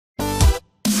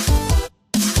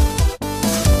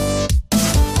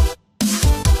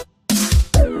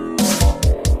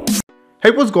Hey,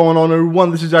 what's going on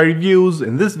everyone, this is iReviews.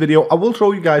 In this video I will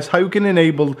show you guys how you can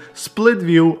enable split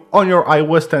view on your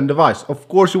iOS 10 device. Of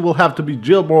course you will have to be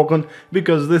jailbroken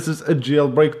because this is a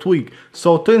jailbreak tweak.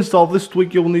 So to install this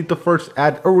tweak you will need to first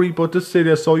add a repo to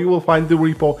Cydia, so you will find the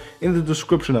repo in the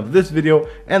description of this video,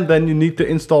 and then you need to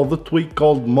install the tweak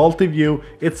called MultiView.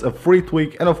 It's a free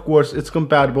tweak and of course it's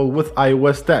compatible with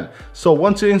iOS 10. So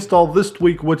once you install this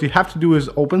tweak, what you have to do is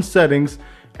open settings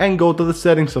and go to the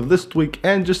settings of this tweak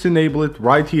and just enable it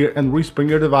right here and respring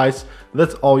your device.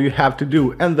 That's all you have to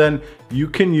do, and then you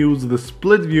can use the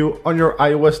split view on your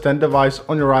iOS 10 device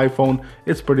on your iPhone.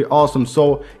 It's pretty awesome.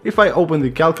 So if I open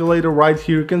the calculator right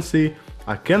here, you can see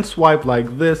I can swipe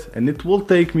like this and it will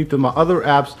take me to my other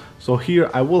apps. So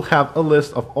here I will have a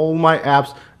list of all my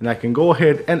apps and I can go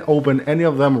ahead and open any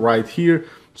of them right here.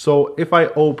 So if I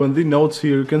open the notes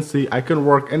here, you can see I can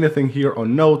work anything here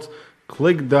on notes.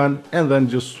 Click done and then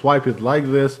just swipe it like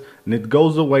this and it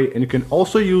goes away, and you can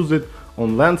also use it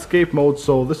on landscape mode.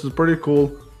 So this is pretty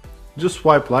cool. Just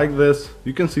swipe like this,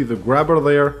 you can see the grabber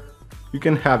there, you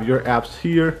can have your apps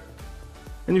here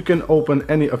and you can open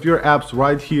any of your apps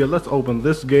right here. Let's open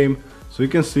this game, so you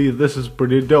can see this is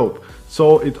pretty dope.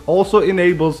 So it also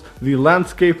enables the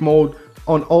landscape mode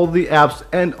on all the apps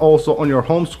and also on your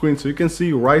home screen. So you can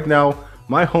see right now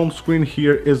my home screen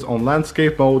here is on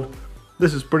landscape mode.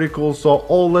 This is pretty cool. So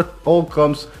all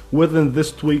comes within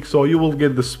this tweak, so you will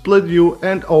get the split view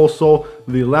and also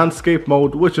the landscape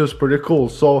mode, which is pretty cool.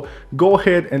 So go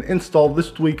ahead and install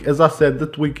this tweak. As I said, the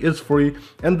tweak is free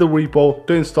and the repo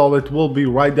to install it will be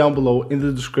right down below in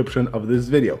the description of this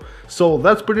video. So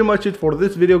that's pretty much it for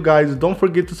this video, guys. Don't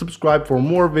forget to subscribe for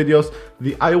more videos.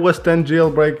 The iOS 10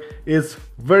 jailbreak is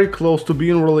very close to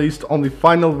being released on the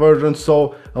final version,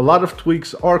 so a lot of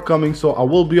tweaks are coming. So I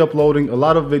will be uploading a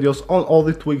lot of videos on all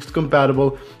the tweaks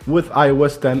compatible with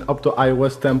iOS 10 up to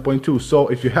iOS 10.2. So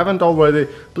if you haven't already,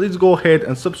 please go ahead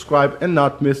and subscribe and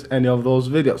not miss any of those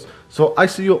videos. So I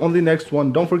see you on the next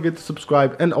one. Don't forget to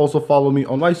subscribe and also follow me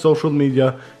on my social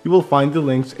media. You will find the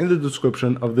links in the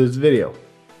description of this video.